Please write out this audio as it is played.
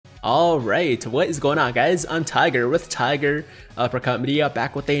Alright, what is going on, guys? I'm Tiger with Tiger Uppercut Media,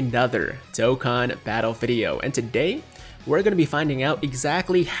 back with another Dokkan battle video, and today we're going to be finding out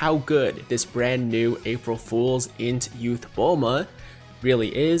exactly how good this brand new April Fool's INT Bulma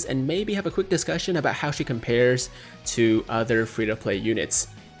really is, and maybe have a quick discussion about how she compares to other free-to-play units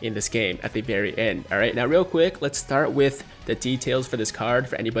in this game at the very end. Alright, now real quick, let's start with the details for this card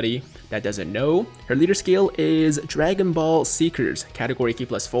for anybody that doesn't know. Her leader skill is Dragon Ball Seekers, category key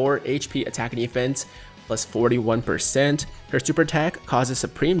 +4, HP attack and defense plus 41%. Her super attack causes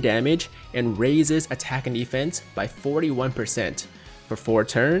supreme damage and raises attack and defense by 41% for 4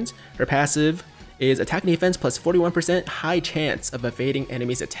 turns. Her passive is attack and defense plus 41% high chance of evading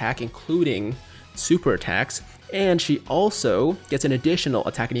enemies' attack, including super attacks, and she also gets an additional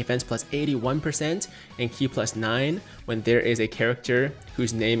attack and defense plus 81% and key +9 when there is a character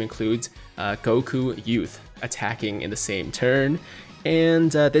whose name includes Goku Youth attacking in the same turn. And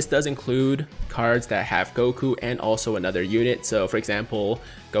this does include cards that have Goku and also another unit, so for example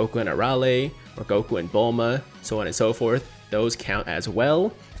Goku and Arale or Goku and Bulma, so on and so forth. Those count as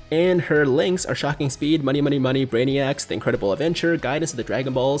well. And her links are Shocking Speed, Money Money Money, Brainiacs, The Incredible Adventure, Guidance of the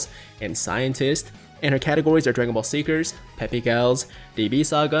Dragon Balls, and Scientist. And her categories are Dragon Ball Seekers, Peppy Gals, DB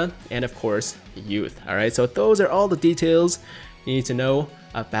Saga, and of course, Youth. Alright, so those are all the details you need to know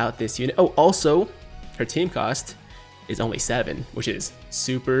about this unit. Oh, also, her team cost is only 7, which is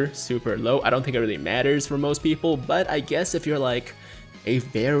super low. I don't think it really matters for most people, but I guess if you're like a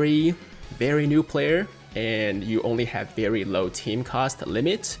very new player and you only have very low team cost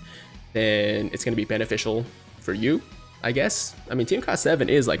limit, then it's going to be beneficial for you, I guess. I mean, team cost 7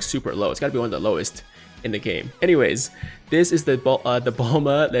 is like super low. It's got to be one of the lowest in the game. Anyways, this is the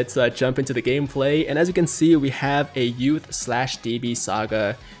Bulma. Let's jump into the gameplay, and as you can see, we have a Youth/DB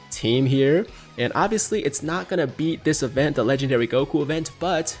Saga team here, and obviously it's not gonna beat this event, the Legendary Goku event,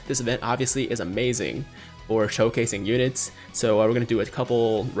 but this event obviously is amazing for showcasing units. So we're gonna do a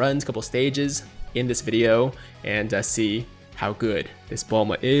couple runs, couple stages in this video and see how good this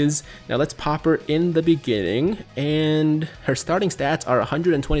Bulma is. Now let's pop her in the beginning, and her starting stats are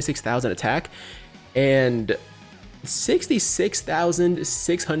 126,000 attack and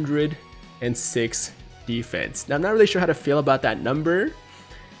 66,606 defense. Now I'm not really sure how to feel about that number.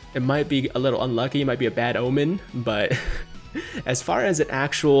 It might be a little unlucky, it might be a bad omen, but as far as an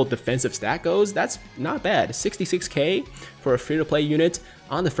actual defensive stat goes, that's not bad. 66k for a free-to-play unit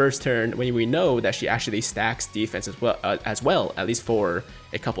on the first turn, when we know that she actually stacks defense as well, at least for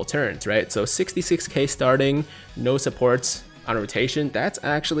a couple turns, right? So 66k starting, no supports on rotation, that's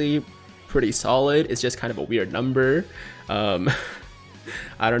actually pretty solid. It's just kind of a weird number. I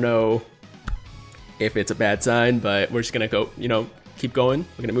don't know if it's a bad sign, but we're just gonna go, keep going.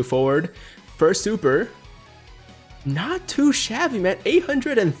 We're gonna move forward. First super, not too shabby, man.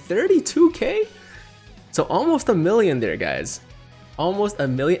 832k, so almost a million there, guys. Almost a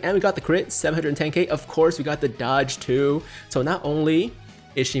million, and we got the crit, 710k. Of course, we got the dodge too. So not only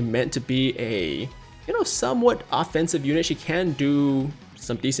is she meant to be a somewhat offensive unit, she can do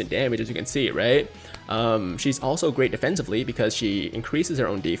some decent damage, as you can see, right? She's also great defensively because she increases her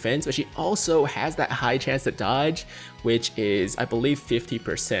own defense, but she also has that high chance to dodge, which is, I believe,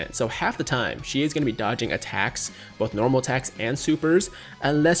 50%. So half the time, she is going to be dodging attacks, both normal attacks and supers,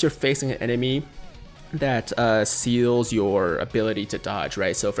 unless you're facing an enemy that seals your ability to dodge,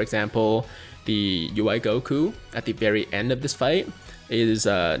 right? So for example, the UI Goku at the very end of this fight is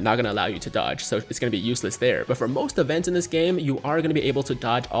not going to allow you to dodge, so it's going to be useless there. But for most events in this game, you are going to be able to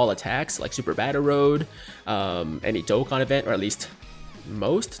dodge all attacks, like Super Battle Road, any Dokkan event, or at least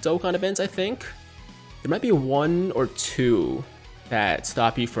most Dokkan events, I think. There might be 1 or 2 that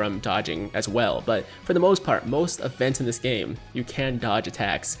stop you from dodging as well, but for the most part, most events in this game, you can dodge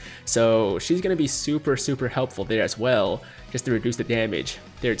attacks. So she's going to be super helpful there as well, just to reduce the damage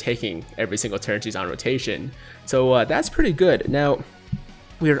they're taking every single turn she's on rotation. So that's pretty good. Now,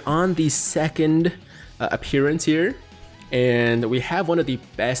 we're on the second appearance here, and we have one of the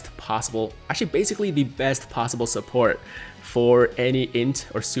best possible, actually basically the best possible support for any INT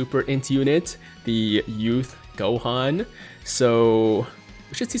or Super INT unit, the Youth Gohan. So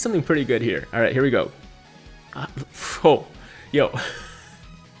we should see something pretty good here. Alright, here we go. Oh, yo.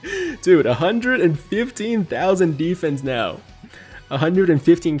 Dude, 115,000 defense now.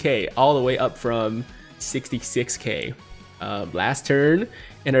 115k, all the way up from 66k last turn,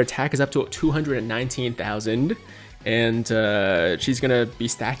 and her attack is up to 219,000, and she's gonna be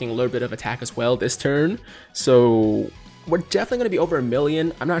stacking a little bit of attack as well this turn. So we're definitely gonna be over a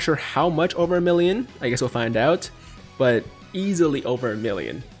million. I'm not sure how much over a million. I guess we'll find out, but easily over a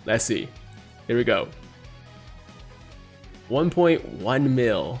million. Let's see. Here we go. 1.1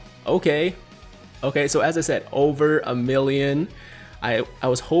 mil Okay. Okay, so as I said, over a million. I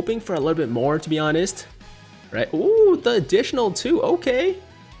was hoping for a little bit more, to be honest. Right? Ooh, the additional 2. Okay.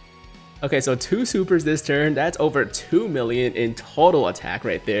 Okay, so 2 supers this turn. That's over 2 million in total attack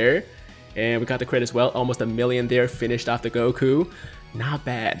right there. And we got the crit as well. Almost a million there. Finished off the Goku. Not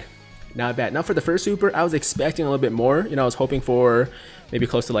bad. Not bad. Now for the first super, I was expecting a little bit more. You know, I was hoping for maybe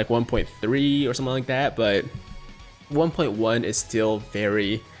close to like 1.3 or something like that. But 1.1 is still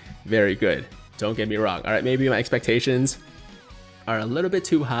very, very good. Don't get me wrong. All right, maybe my expectations are a little bit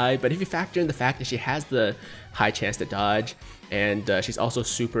too high, but if you factor in the fact that she has the high chance to dodge, and she's also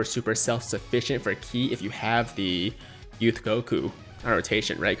super self-sufficient for ki if you have the Youth Goku on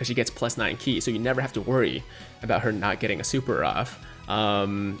rotation, right? Because she gets +9 ki, so you never have to worry about her not getting a super off.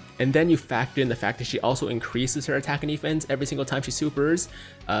 And then you factor in the fact that she also increases her attack and defense every single time she supers.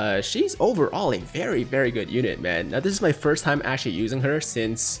 She's overall a very, very good unit, man. Now this is my first time actually using her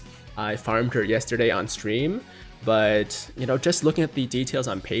since I farmed her yesterday on stream. But, you know, just looking at the details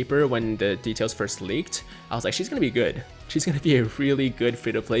on paper when the details first leaked, I was like, she's going to be good. She's going to be a really good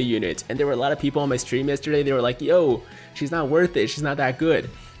free-to-play unit. And there were a lot of people on my stream yesterday, they were like, yo, she's not worth it. She's not that good.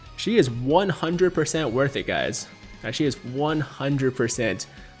 She is 100% worth it, guys. She is 100%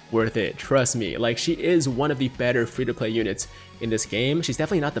 worth it. Trust me. Like, she is one of the better free-to-play units in this game. She's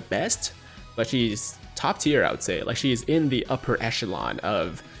definitely not the best, but she's top tier, I would say. Like, she is in the upper echelon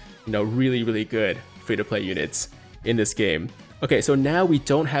of, you know, really, really good free-to-play units in this game. Okay, so now we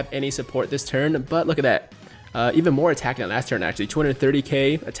don't have any support this turn, but look at that. Even more attack than last turn, actually.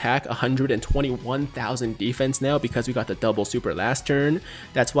 230k attack, 121,000 defense now because we got the double super last turn.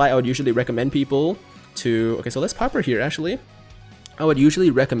 That's why I would usually recommend people to... Okay, so let's pop her here, actually. I would usually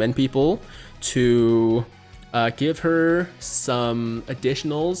recommend people to give her some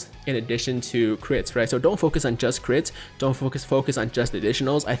additionals in addition to crits, right? So don't focus on just crits, don't focus on just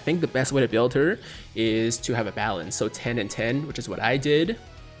additionals. I think the best way to build her is to have a balance. So 10 and 10, which is what I did.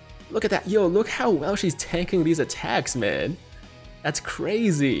 Look at that. Yo, look how well she's tanking these attacks, man. That's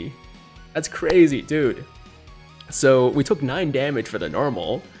crazy. That's crazy, dude. So we took 9 damage for the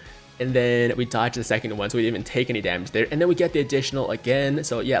normal, and then we dodged the second one, so we didn't even take any damage there. And then we get the additional again.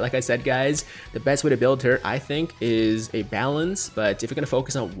 So yeah, like I said, guys, the best way to build her, I think, is a balance. But if you're gonna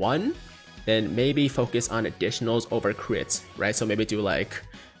focus on one, then maybe focus on additionals over crits, right? So maybe do like,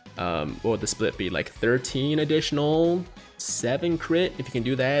 what would the split be? Like 13 additional, 7 crit, if you can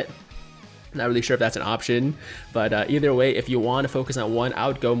do that. Not really sure if that's an option, but either way, if you want to focus on one, I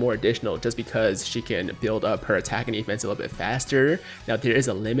would go more additional just because she can build up her attack and defense a little bit faster. Now there is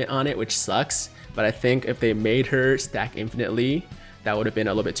a limit on it, which sucks, but I think if they made her stack infinitely, that would have been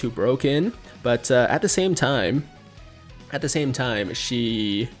a little bit too broken. But at the same time,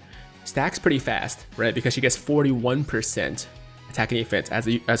 she stacks pretty fast, right? Because she gets 41% attack and defense as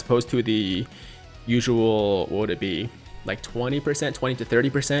opposed to the usual, what would it be? Like 20%, 20 to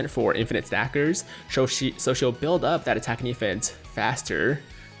 30% for infinite stackers. So she'll build up that attack and defense faster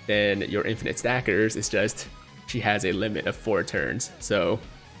than your infinite stackers. It's just she has a limit of 4 turns. So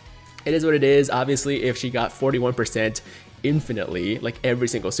it is what it is. Obviously, if she got 41% infinitely, like every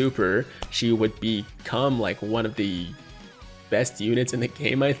single super, she would become like one of the best units in the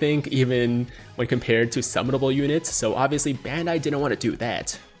game, I think, even when compared to summonable units. So obviously Bandai didn't want to do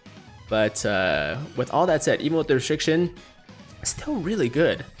that. But with all that said, even with the restriction, still really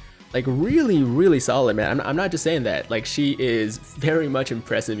good. Like really, really solid, man. I'm not just saying that. Like she is very much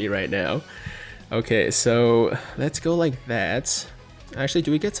impressing me right now. Okay, so let's go like that. Actually,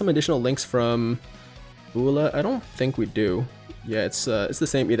 do we get some additional links from Bula? I don't think we do. Yeah, it's the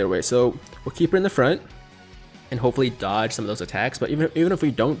same either way. So we'll keep her in the front and hopefully dodge some of those attacks. But even if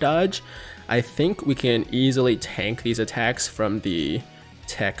we don't dodge, I think we can easily tank these attacks from the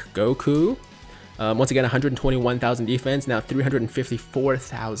Tech Goku. Once again, 121,000 defense, now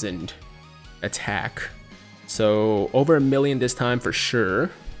 354,000 attack. So over a million this time for sure.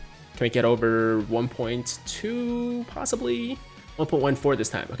 Can we get over 1.2 possibly? 1.14 this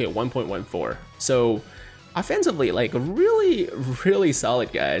time. Okay, 1.14. So offensively, like really, really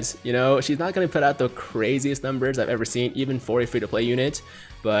solid, guys. You know, she's not going to put out the craziest numbers I've ever seen, even for a free-to-play unit,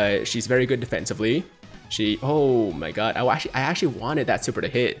 but she's very good defensively. Oh my god, I actually wanted that super to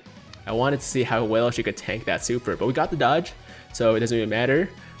hit. I wanted to see how well she could tank that super, but we got the dodge, so it doesn't even matter.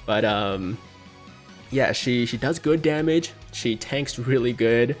 But yeah, she does good damage. She tanks really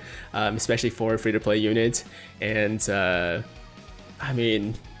good, especially for a free-to-play unit. And I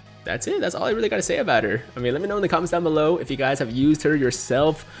mean, that's it. That's all I really got to say about her. I mean, let me know in the comments down below if you guys have used her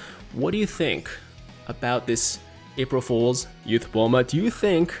yourself. What do you think about this April Fool's Youth Bulma? Do you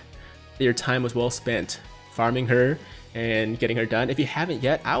think your time was well spent farming her and getting her done. If you haven't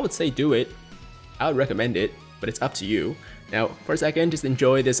yet, I would say do it. I would recommend it, but it's up to you. Now, for a second, just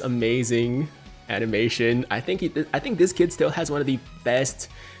enjoy this amazing animation. I think this kid still has one of the best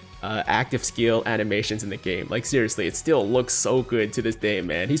active skill animations in the game. Like seriously, it still looks so good to this day,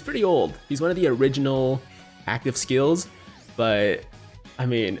 man. He's pretty old. He's one of the original active skills, but I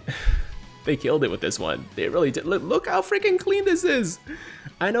mean, they killed it with this one. They really did. Look how freaking clean this is.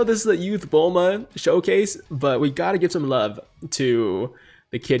 I know this is a Youth Bulma showcase, but we gotta give some love to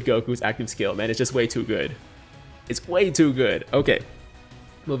the Kid Goku's active skill, man. It's just way too good. It's way too good. Okay,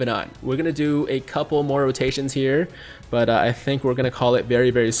 moving on. We're gonna do a couple more rotations here, but I think we're gonna call it very,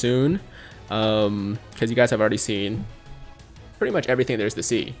 very soon, because you guys have already seen pretty much everything there's to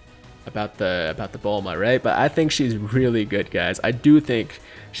see about the Bulma, right? But I think she's really good, guys. I do think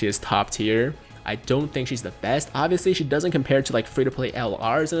she is top tier. I don't think she's the best. Obviously, she doesn't compare to like free-to-play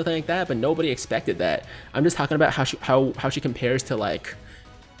LRs or anything like that, but nobody expected that. I'm just talking about how she compares to like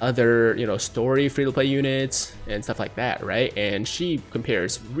other, you know, story free-to-play units and stuff like that, right? And she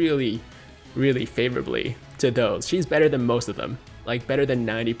compares really, really favorably to those. She's better than most of them, like better than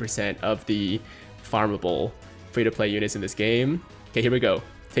 90% of the farmable free-to-play units in this game. Okay, here we go.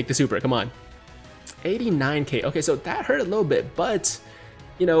 Take the super, come on. 89k. Okay, so that hurt a little bit, but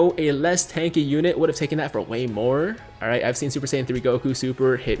you know, a less tanky unit would have taken that for way more. All right, I've seen Super Saiyan 3 Goku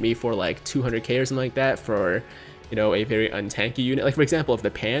Super hit me for like 200k or something like that for, you know, a very untanky unit. Like for example, if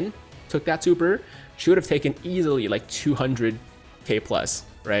the Pan took that super, she would have taken easily like 200k plus,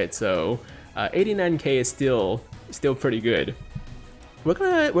 right? So 89k is still pretty good. We're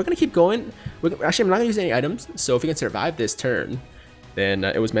gonna keep going. Actually, I'm not gonna use any items. So if we can survive this turn, then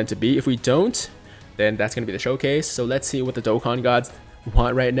it was meant to be. If we don't, then that's gonna be the showcase. So let's see what the Dokkan gods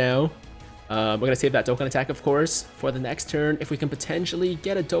want right now. We're gonna save that Dokkan attack, of course, for the next turn. If we can potentially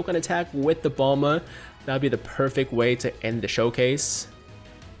get a Dokkan attack with the Bulma, that would be the perfect way to end the showcase.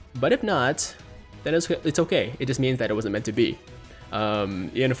 But if not, then it's okay. It just means that it wasn't meant to be.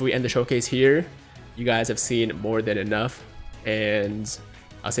 Even if we end the showcase here, you guys have seen more than enough. And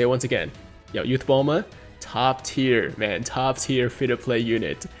I'll say it once again, yo, Youth Bulma, top tier, man, top tier free-to-play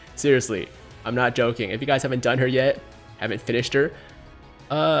unit. Seriously, I'm not joking. If you guys haven't done her yet, haven't finished her,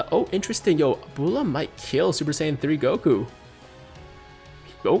 oh, interesting, yo, Bulma might kill Super Saiyan 3 Goku.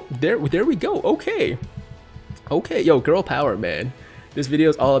 Oh, there we go. Okay, yo, girl power, man. This video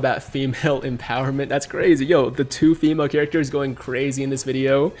is all about female empowerment. That's crazy, yo. The two female characters going crazy in this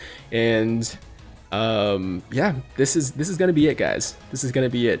video, and yeah, this is gonna be it, guys. This is gonna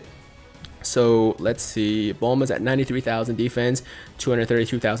be it. So let's see, Bulma's at 93,000 defense,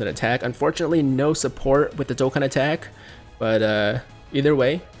 232,000 attack. Unfortunately, no support with the Dokkan attack, but either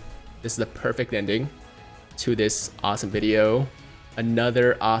way, this is the perfect ending to this awesome video.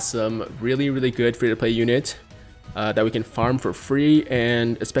 Another awesome, really good free-to-play unit that we can farm for free,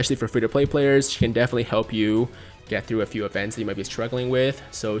 and especially for free-to-play players, she can definitely help you get through a few events that you might be struggling with.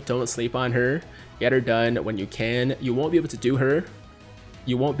 So don't sleep on her. Get her done when you can. You won't be able to do her.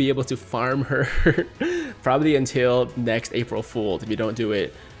 You won't be able to farm her probably until next April Fool's if you don't do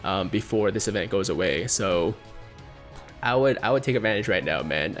it before this event goes away. So I would take advantage right now,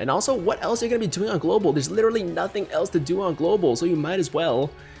 man. And also, what else are you gonna be doing on Global? There's literally nothing else to do on Global, so you might as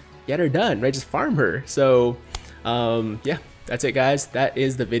well get her done, right? Just farm her. So yeah, that's it, guys. That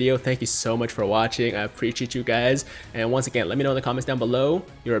is the video. Thank you so much for watching. I appreciate you guys. And once again, let me know in the comments down below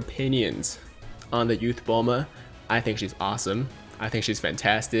your opinions on the Youth Bulma. I think she's awesome. I think she's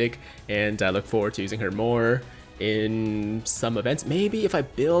fantastic, and I look forward to using her more in some events. Maybe if I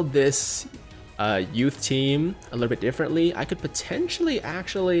build this youth team a little bit differently, I could potentially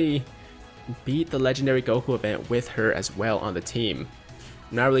actually beat the Legendary Goku event with her as well on the team.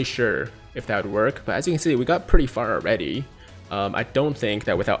 I'm not really sure if that would work, but as you can see, we got pretty far already. I don't think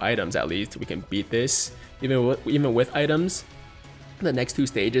that without items, at least, we can beat this. Even with items, the next two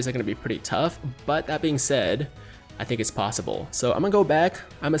stages are going to be pretty tough, but that being said, I think it's possible. So I'm gonna go back,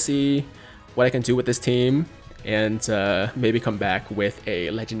 I'm gonna see what I can do with this team, and maybe come back with a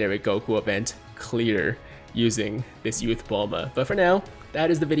Legendary Goku event clear using this Youth Bulma. But for now,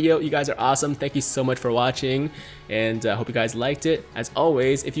 that is the video. You guys are awesome. Thank you so much for watching, and I hope you guys liked it. As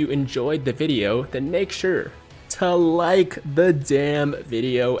always, if you enjoyed the video, then make sure to like the damn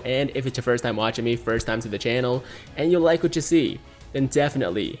video. And if it's your first time watching me, first time to the channel, and you like what you see, then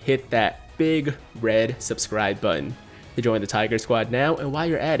definitely hit that big red subscribe button to join the Tiger Squad now. And while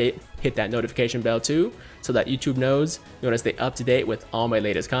you're at it, hit that notification bell too, so that YouTube knows you want to stay up to date with all my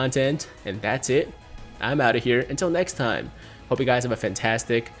latest content. And that's it. I'm out of here. Until next time, hope you guys have a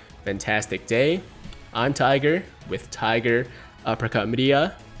fantastic day. I'm Tiger with Tiger Uppercut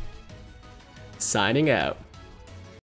Media, signing out.